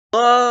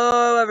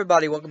Hello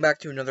everybody, welcome back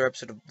to another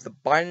episode of The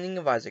Binding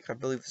of Isaac. I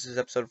believe this is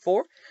episode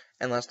 4,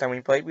 and last time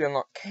we played we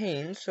unlocked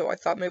Cain, so I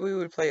thought maybe we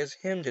would play as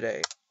him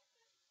today.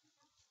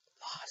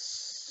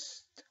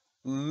 Lost.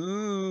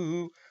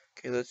 Ooh.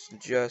 Okay, let's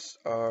adjust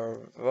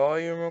our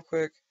volume real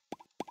quick.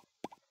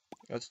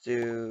 Let's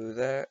do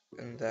that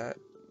and that.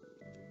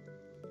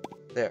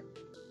 There.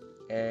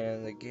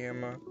 And the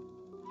gamma.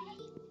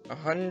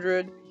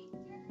 100.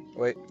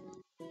 Wait.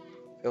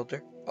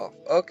 Filter off.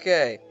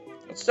 Okay,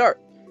 let's start.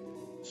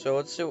 So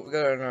let's see what we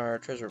got in our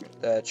treasure room.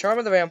 The Charm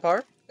of the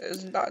Vampire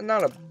is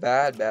not a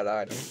bad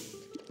item.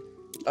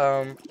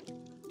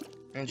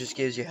 It just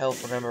gives you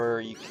health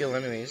whenever you kill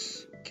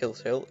enemies. Kill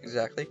Hill,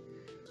 exactly.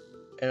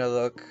 And a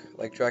look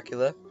like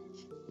Dracula.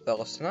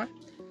 Valestina.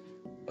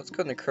 Let's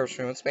go in the curse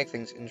room. Let's make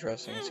things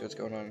interesting and see what's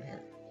going on in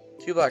here.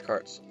 2 black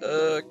hearts.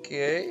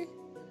 Okay.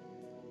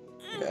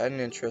 We had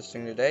an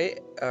interesting day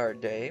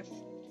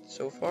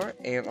so far.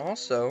 And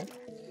also,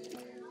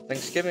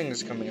 Thanksgiving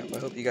is coming up. I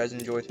hope you guys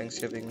enjoy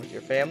Thanksgiving with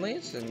your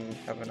families and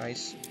have a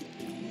nice,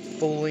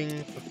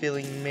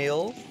 fulfilling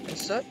meal and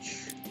such.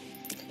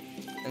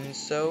 And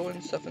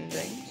stuff and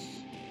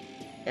things.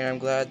 And I'm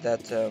glad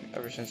that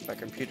ever since my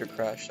computer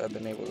crashed, I've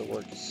been able to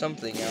work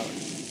something out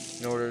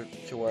in order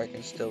to where I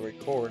can still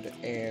record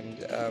and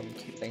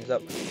keep things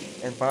up.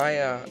 In my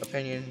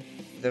opinion,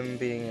 them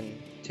being in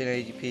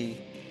 1080p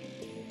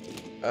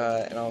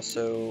and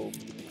also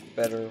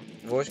better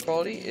voice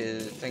quality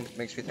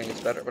makes me think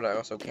it's better, but I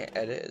also can't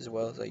edit as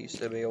well as I used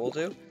to be able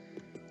to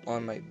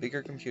on my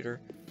bigger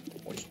computer,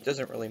 which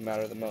doesn't really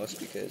matter the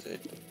most because I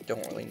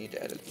don't really need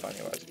to edit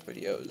Final Isaac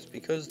videos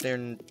because they're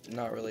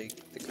not really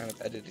the kind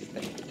of editing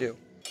thing to do.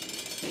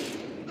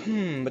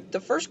 But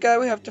the first guy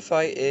we have to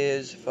fight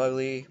is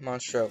Fugly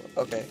Monstro.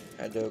 Okay,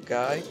 hello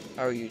guy,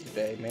 how are you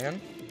today, man?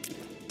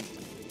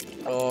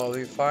 Oh, are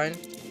you fine?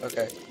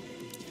 Okay.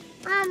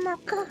 I'm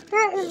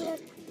okay.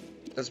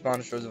 That's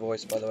Monstro's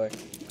voice, by the way.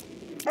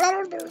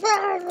 I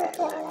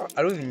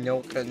don't even know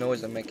what kind of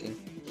noise I'm making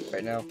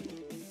right now.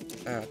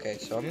 Okay,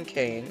 so I'm in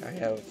Cain. I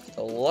have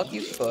the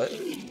lucky foot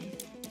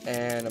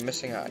and a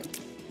missing eye.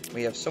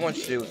 We have so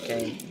much to do with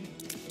Cain.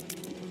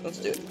 Let's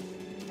do it.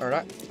 Or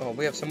not. Oh,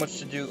 we have so much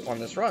to do on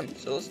this run,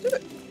 so let's do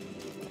it.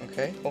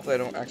 Okay, hopefully I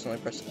don't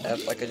accidentally press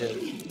F like I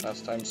did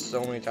last time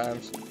so many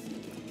times.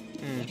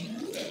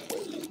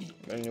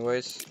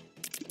 Anyways.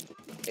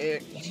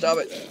 Stop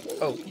it.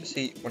 Oh,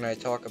 see, when I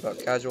talk about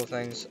casual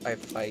things, I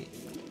fight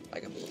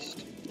like a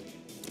beast.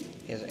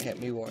 He hasn't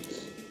hit me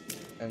once.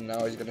 And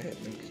now he's gonna hit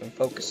me because I'm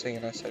focusing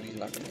and I said he's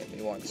not gonna hit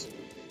me once.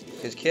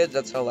 Because kids,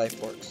 that's how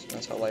life works.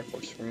 That's how life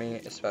works for me,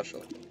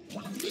 especially.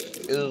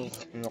 Ew.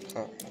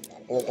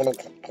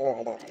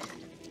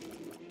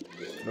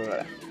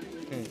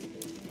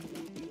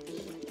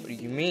 What do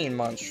you mean,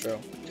 Monstro?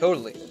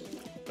 Totally. I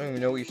don't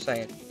even know what you're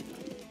saying.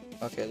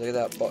 Okay, look at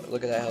that.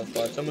 Look at that health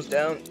bar. It's almost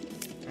down.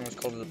 I almost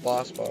called it a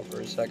boss bar for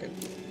a second.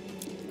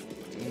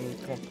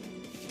 Come on.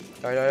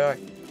 Die.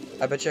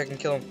 I bet you I can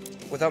kill him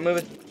without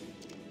moving.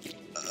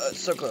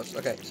 So close.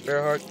 Okay,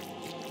 Spirit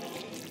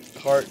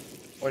Heart.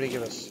 What do you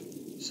give us?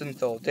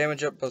 Synthol.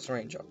 Damage up plus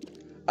range up.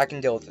 I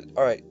can deal with it.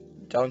 Alright,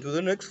 down to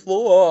the next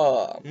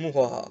floor.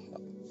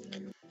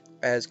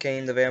 As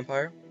Cain the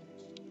Vampire.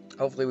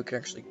 Hopefully we can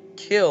actually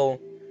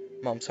kill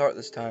Mom's heart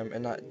this time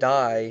and not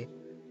die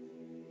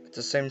at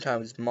the same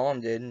time as Mom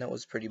did. And that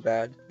was pretty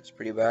bad. It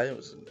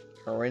was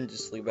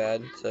horrendously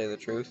bad, to tell you the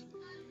truth.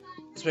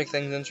 Let's make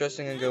things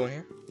interesting and go in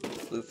here.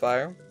 Blue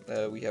fire.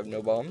 We have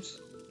no bombs.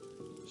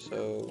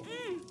 So,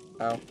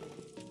 ow.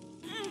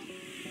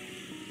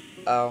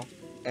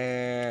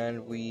 And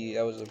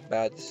that was a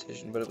bad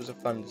decision, but it was a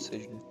fun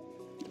decision.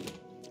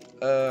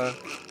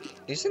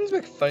 These things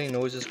make funny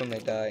noises when they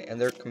die,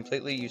 and they're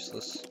completely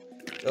useless.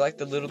 They're like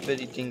the little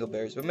bitty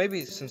dingleberries, but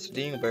maybe since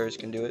the dingleberries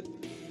can do it,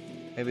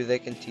 maybe they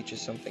can teach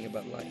us something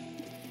about life.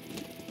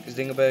 Because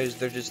dingleberries,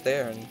 they're just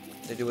there, and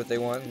they do what they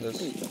want, and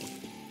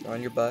they're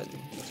on your butt, and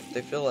that's what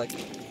they feel like.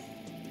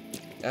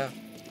 Yeah,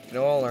 you can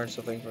all learn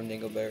something from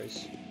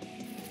dingleberries.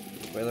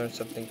 You may learn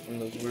something from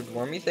those weird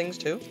wormy things,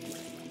 too.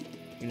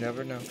 You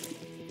never know.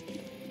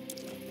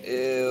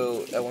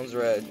 Ew, that one's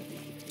red.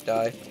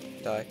 Die,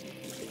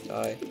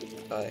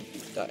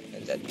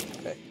 and dead.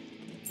 Okay.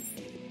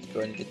 Let's go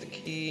ahead and get the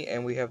key,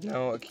 and we have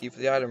now a key for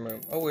the item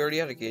room. Oh, we already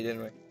had a key,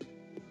 didn't we?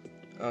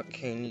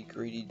 Okay, you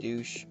greedy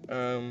douche.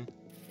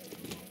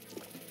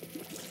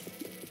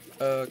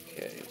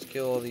 Okay, let's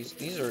kill all these.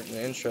 These are an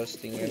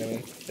interesting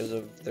enemy because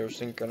of their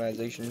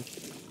synchronization.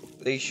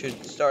 They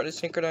should start a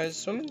synchronized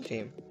swimming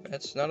team.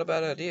 That's not a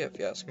bad idea if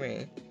you ask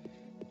me.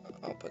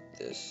 I'll put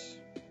this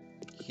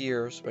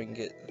here so I can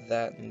get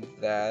that and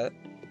that.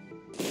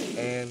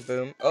 And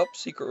boom. Oh,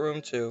 secret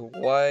room 2.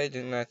 Why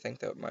didn't I think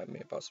that might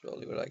be a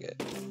possibility? What did I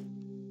get?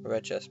 A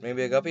red chest.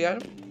 Maybe a guppy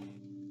item?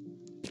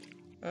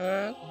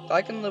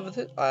 I can live with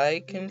it.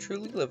 I can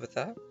truly live with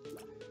that.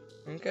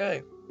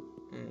 Okay.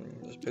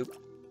 Just poop.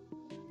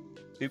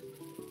 Poop.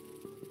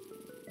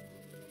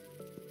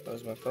 That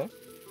was my phone.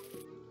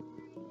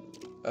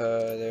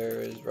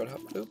 There is red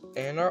hot poop.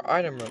 And our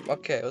item room.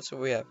 Okay, let's see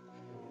what we have.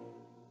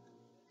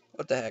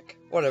 What the heck?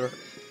 Whatever.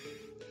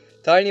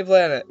 Tiny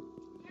planet.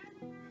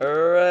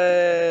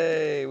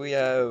 Hooray! We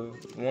have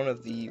one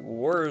of the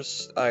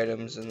worst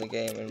items in the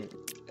game,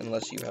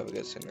 unless you have a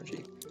good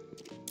synergy.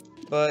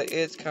 But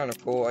it's kind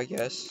of cool, I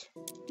guess.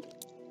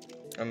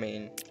 I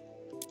mean,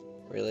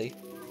 really.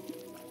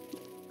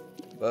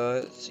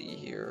 But let's see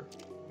here.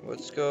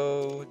 Let's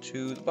go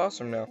to the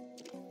boss room now.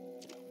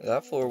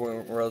 That floor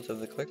went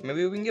relatively quick.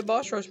 Maybe we can get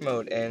boss rush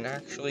mode and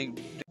actually.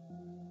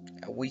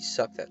 We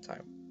sucked that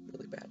time,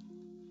 really bad.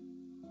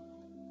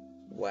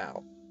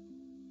 Wow.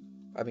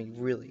 I mean,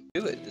 really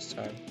do it this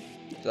time.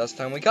 Last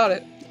time we got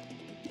it,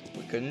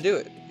 we couldn't do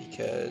it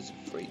because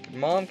freaking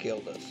mom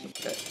killed us.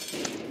 Okay.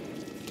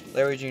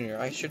 Larry Jr.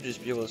 I should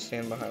just be able to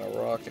stand behind a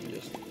rock and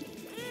just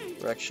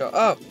wreck shot.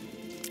 Oh!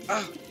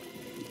 Ah!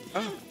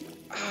 Ah!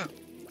 Ah!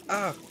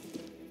 Ah!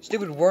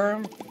 Stupid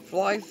worm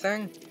fly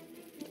thing.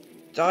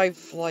 Die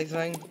fly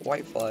thing.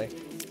 White fly.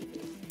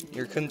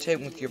 You're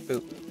content with your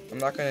poop. I'm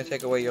not going to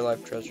take away your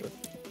life treasure.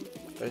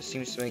 But it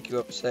seems to make you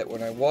upset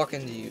when I walk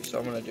into you, so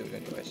I'm going to do it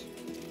anyways.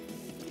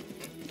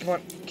 Come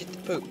on, get the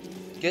poop.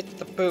 Get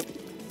the poop.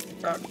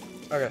 Ah,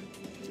 okay.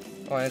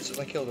 Oh, I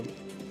instantly killed him.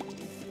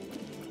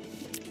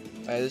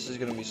 This is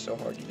going to be so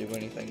hard to do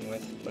anything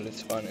with, but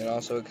it's fun. And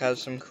also, it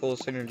has some cool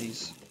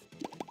synergies.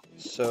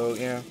 So,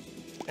 yeah.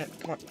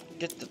 Come on,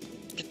 get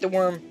the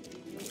worm.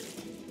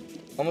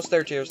 Almost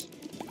there, Tears.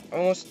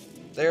 Almost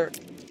there.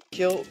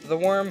 Kill the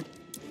worm.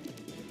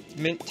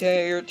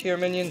 Tier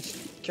minions.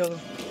 Kill them.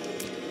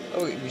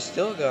 Oh, wait, we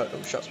still got...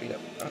 Oh, shot speed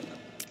up.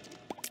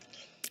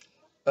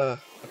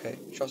 Okay.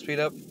 Shot speed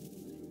up.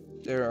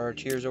 There are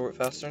tiers over it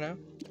faster now.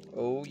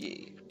 Oh,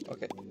 yeah.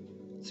 Okay.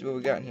 Let's see what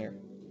we got in here.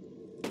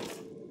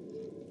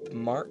 The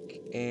mark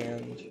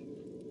and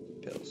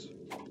pills.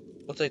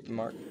 We'll take the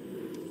mark.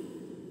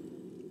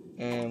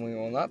 And we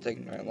will not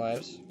take 9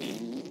 lives.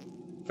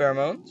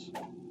 Pheromones.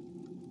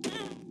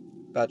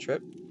 Bad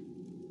trip.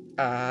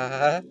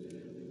 That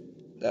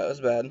was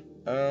bad.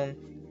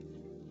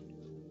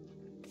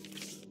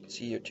 Let's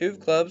see here. 2 of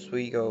clubs.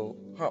 We go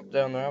hop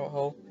down the rabbit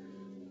hole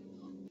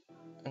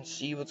and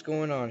see what's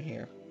going on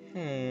here.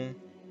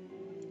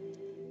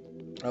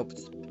 Oh,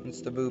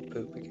 it's the boo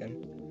poop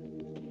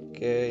again.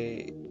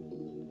 Okay.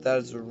 That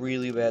is a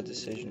really bad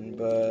decision,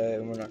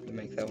 but we're not gonna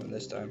make that one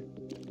this time.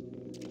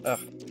 Ugh,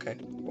 okay.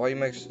 Why you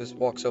make us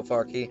walk so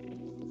far, Key?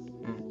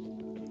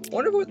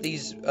 Wonder what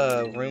these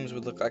rooms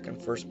would look like in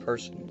first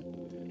person.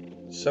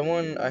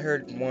 I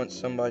heard once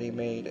somebody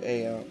made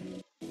a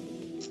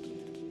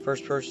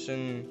first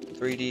person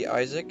 3D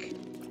Isaac,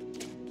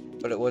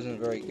 but it wasn't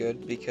very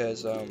good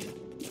because well,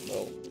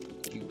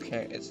 you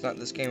can't.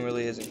 This game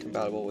really isn't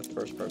compatible with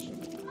first person.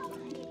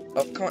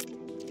 Oh, come on!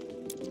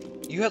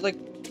 You had like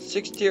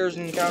 6 tiers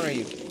encounter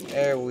you.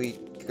 There we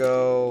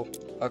go.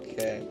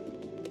 Okay,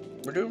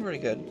 we're doing pretty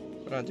good.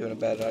 We're not doing a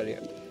bad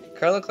idea.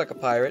 Kinda look like a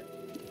pirate.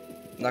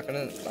 Not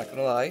gonna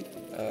lie.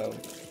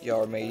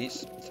 Y'all are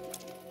mateys.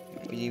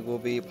 We will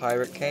be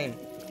Pirate Kane.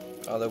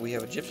 Although we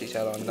have a gypsy's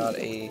hat on, not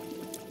a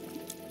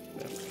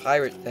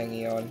pirate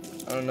thingy on.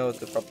 I don't know what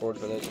the proper word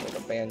for this is, like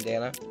a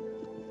bandana.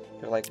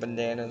 They're like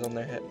bandanas on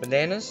their head.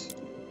 Bananas?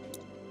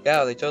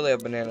 Yeah, they totally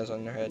have bananas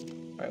on their head.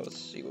 Alright, let's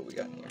see what we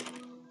got in here.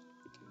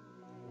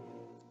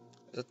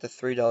 Is that the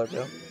 $3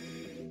 bill?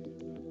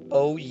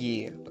 Oh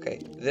yeah. Okay,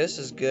 this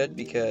is good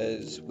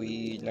because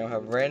we now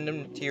have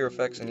random tier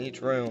effects in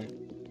each room.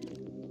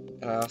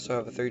 And I also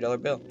have a $3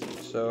 bill.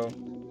 So,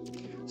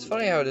 it's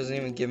funny how it doesn't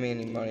even give me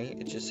any money.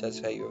 It just says,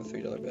 hey, you have a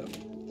 $3 bill.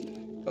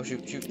 Oh,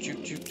 shoot, shoot,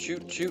 shoot, shoot,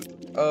 shoot, shoot.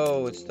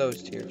 Oh, it's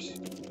those tiers.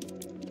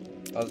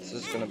 Oh,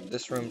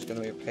 this room's gonna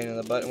be a pain in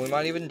the butt, and we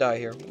might even die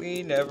here.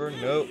 We never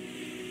know.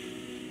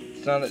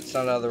 It's not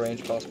out of the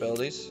range of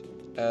possibilities.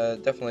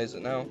 Definitely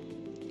isn't now.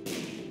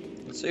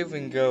 Let's see if we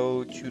can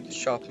go to the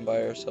shop and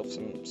buy ourselves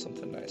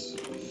something nice.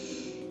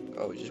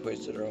 Oh, we just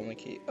wasted our only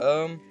key.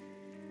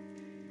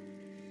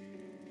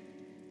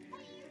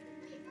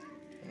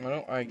 Why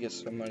don't I get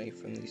some money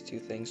from these 2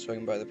 things so I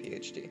can buy the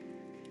PhD?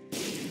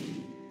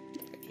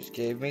 It just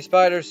gave me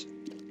spiders.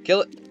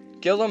 Kill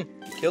it. Kill them.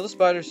 Kill the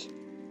spiders.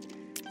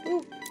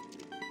 Woo.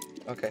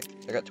 Okay,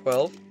 I got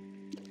 12.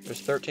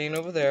 There's 13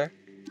 over there.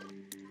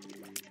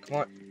 Come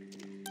on.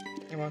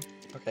 Come on.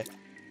 Okay.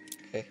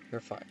 Okay,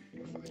 we're fine.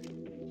 We're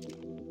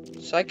fine.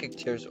 Psychic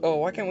tears. Oh,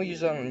 why can't we use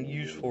that on a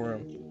useful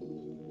room?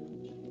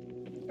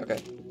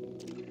 Okay.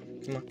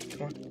 Come on.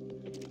 Come on.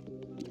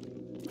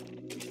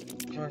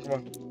 Come on. Come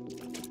on.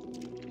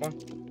 Come on.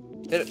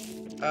 Hit it.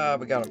 Ah,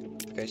 we got him.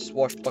 Okay,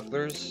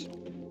 swashbucklers.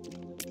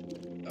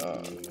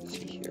 Let's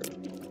see here.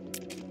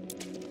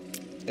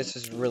 This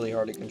is really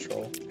hard to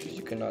control, because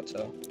you cannot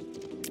tell.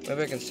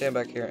 Maybe I can stand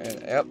back here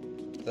and, yep,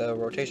 the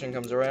rotation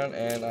comes around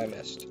and I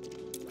missed.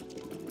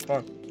 Come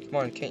on. Come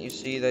on, can't you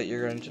see that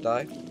you're going to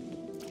die?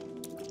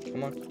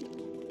 Come on.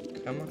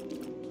 Come on.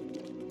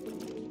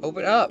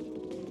 Open up!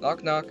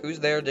 Knock knock, who's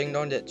there? Ding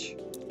dong ditch.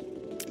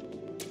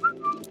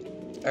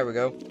 There we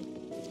go.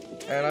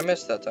 And I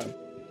missed that time.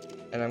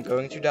 And I'm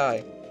going to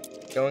die.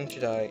 Going to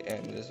die,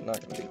 and it is not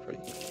going to be pretty.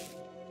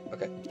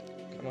 Okay.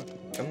 Come on.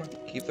 Come on.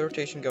 Keep the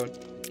rotation going.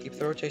 Keep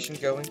the rotation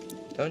going.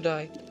 Don't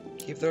die.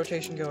 Keep the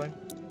rotation going.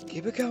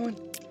 Keep it going.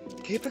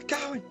 Keep it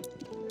going.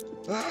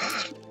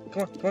 Ah!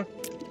 Come on, come on.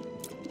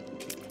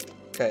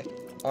 Okay,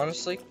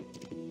 honestly,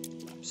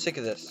 I'm sick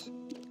of this.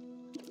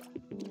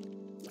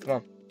 Come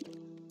on.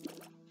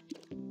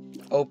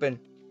 Open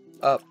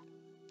up.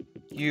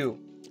 You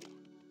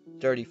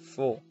dirty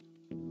fool.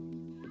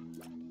 You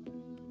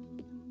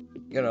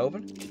gonna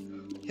open?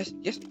 Yes,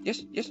 yes,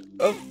 yes, yes.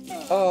 Oh.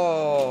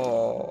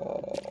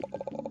 Oh.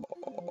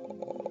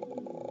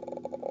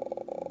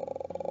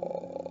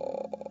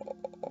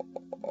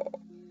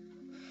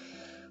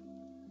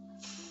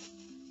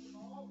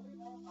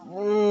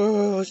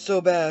 Oh,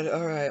 so bad.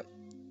 Alright.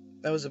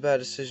 That was a bad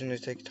decision to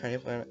take a tiny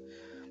planet.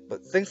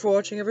 But thanks for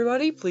watching,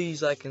 everybody.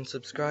 Please like and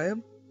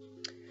subscribe.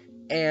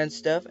 And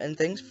stuff and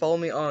things. Follow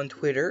me on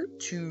Twitter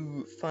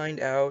to find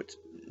out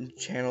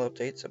channel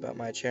updates about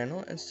my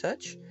channel and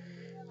such.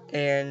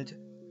 And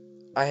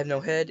I have no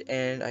head,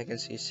 and I can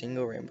see a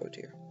single rainbow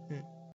tear.